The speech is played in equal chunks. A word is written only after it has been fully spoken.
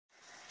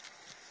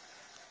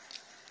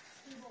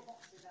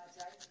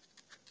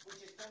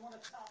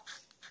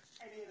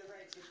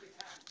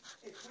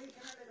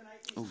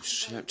Oh,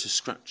 shout out to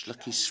Scratch,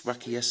 Lucky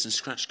Scratchy S and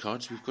Scratch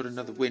cards. We've got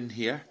another win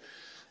here.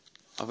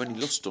 I've only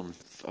lost on.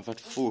 I've had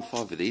 4 or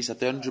 5 of these. I had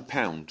the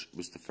 £100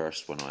 was the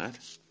first one I had.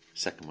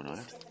 Second one I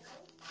had.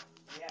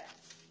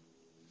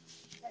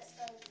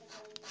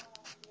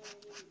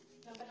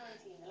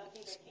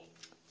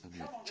 Only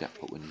a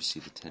jackpot when you see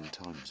the 10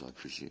 times, I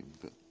presume.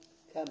 But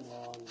come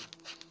on.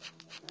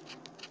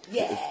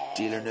 Yeah.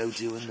 Dealer No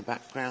Do in the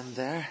background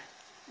there.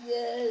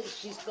 Yeah,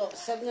 she's got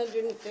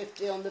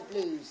 750 on the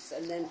blues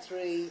and then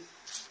 3.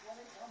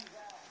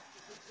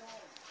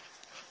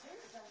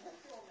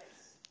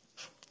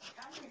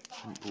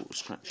 I haven't bought a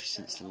Scratchy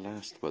since the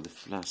last. Well, the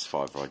last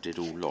 5 I did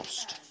all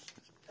lost.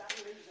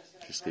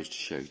 Just goes to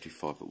show, do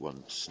 5 at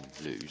once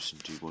and lose,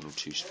 and do 1 or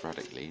 2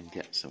 sporadically and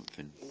get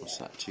something. What's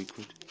that? £2?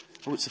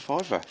 Oh, it's a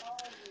 £5.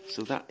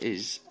 So that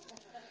is.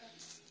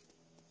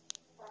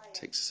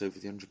 Takes us over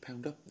the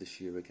 £100 up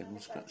this year again on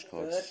Scratch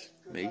cards.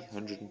 Me,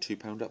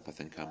 £102 up I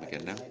think I'm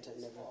again now. I don't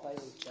know.